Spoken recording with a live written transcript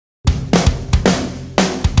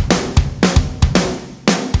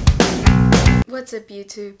What's up,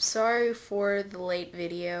 YouTube? Sorry for the late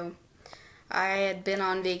video. I had been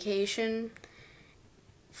on vacation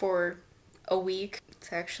for a week.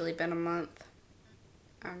 It's actually been a month.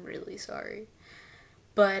 I'm really sorry.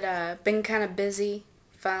 But been kind of busy.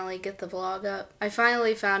 Finally get the vlog up. I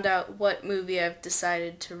finally found out what movie I've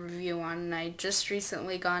decided to review on, and I just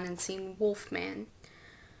recently gone and seen Wolfman.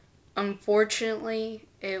 Unfortunately,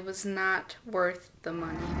 it was not worth the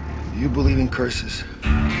money. You believe in curses?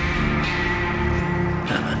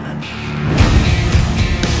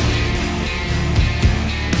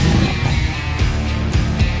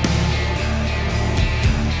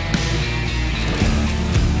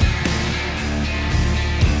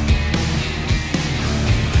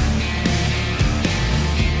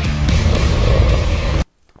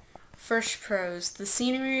 First pros, the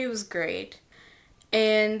scenery was great,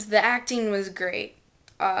 and the acting was great.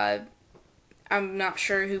 I'm not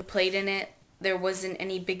sure who played in it. There wasn't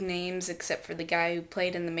any big names except for the guy who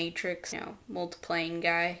played in The Matrix, multiplaying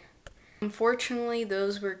guy. Unfortunately,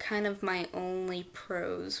 those were kind of my only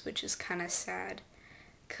pros, which is kind of sad,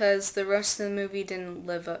 because the rest of the movie didn't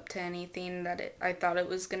live up to anything that I thought it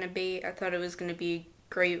was going to be. I thought it was going to be a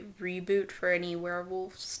great reboot for any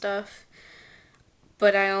werewolf stuff.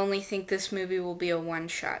 But I only think this movie will be a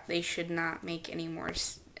one-shot. They should not make any more,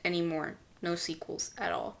 no sequels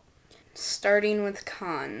at all. Starting with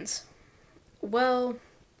cons. Well,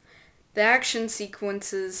 the action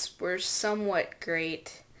sequences were somewhat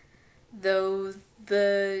great, though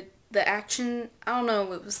the action, I don't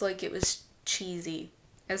know, it was cheesy,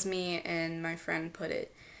 as me and my friend put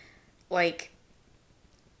it. Like,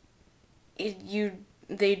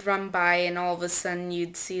 they'd run by and all of a sudden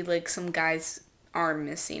you'd see like some guy's arm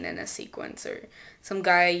missing in a sequence, or some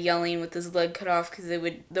guy yelling with his leg cut off because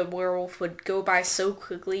the werewolf would go by so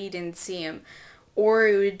quickly you didn't see him, or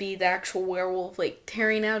it would be the actual werewolf like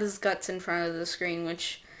tearing out his guts in front of the screen,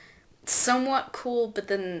 which somewhat cool, but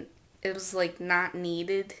then it was like not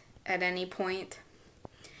needed at any point.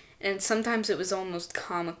 And sometimes it was almost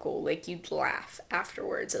comical, like you'd laugh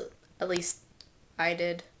afterwards. At least I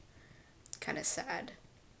did. It's kind of sad.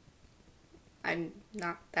 I'm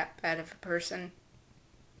not that bad of a person.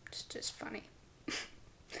 It's just funny.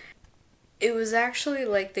 It was actually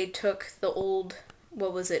like they took the old,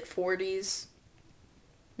 40s?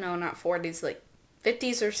 No, not 40s, like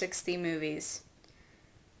 50s or 60s movies,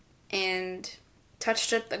 and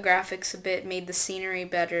touched up the graphics a bit, made the scenery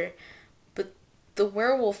better, but the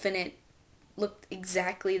werewolf in it looked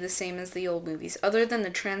exactly the same as the old movies, other than the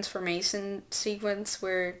transformation sequence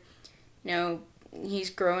where, he's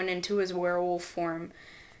growing into his werewolf form.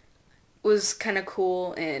 Was kind of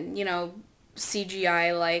cool and,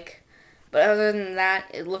 CGI-like. But other than that,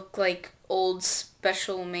 it looked like old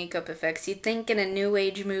special makeup effects. You'd think in a new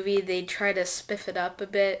age movie they'd try to spiff it up a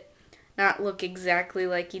bit, not look exactly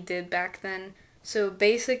like he did back then. So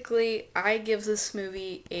basically, I give this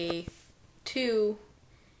movie a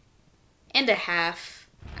 2.5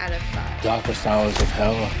 out of 5. Darkest hours of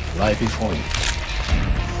hell lie before you.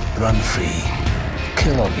 Run free.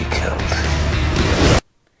 Kill or be killed.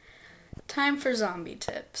 Time for zombie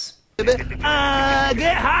tips. Get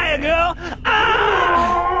higher, girl!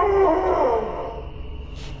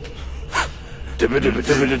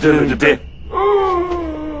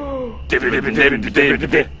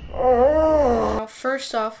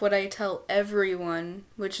 First off, what I tell everyone,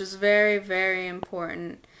 which is very, very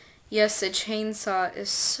important. Yes, a chainsaw is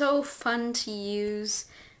so fun to use,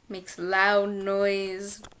 makes loud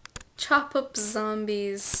noise, chop up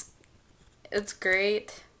zombies, it's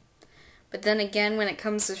great. But then again, when it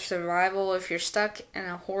comes to survival, if you're stuck in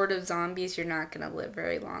a horde of zombies, you're not going to live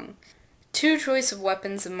very long. Two choice of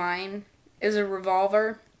weapons of mine is a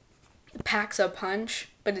revolver. It packs a punch,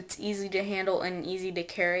 but it's easy to handle and easy to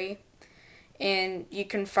carry. And you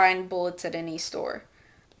can find bullets at any store.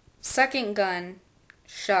 Second gun,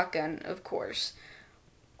 shotgun, of course.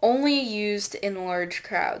 Only used in large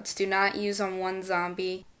crowds. Do not use on one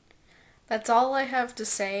zombie. That's all I have to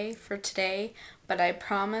say for today, but I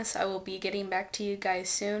promise I will be getting back to you guys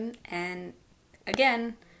soon. And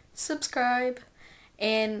again, subscribe.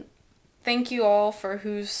 And thank you all for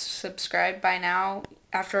who's subscribed by now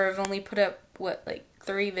after I've only put up,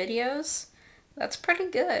 3 videos? That's pretty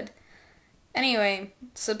good. Anyway,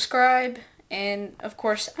 subscribe, and of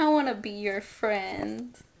course, I want to be your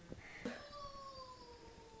friend.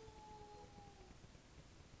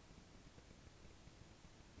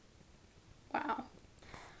 Wow.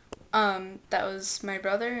 That was my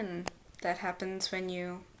brother, and that happens when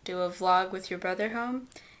you do a vlog with your brother home.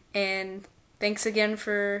 And thanks again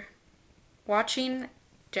for watching.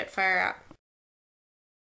 JetFire out.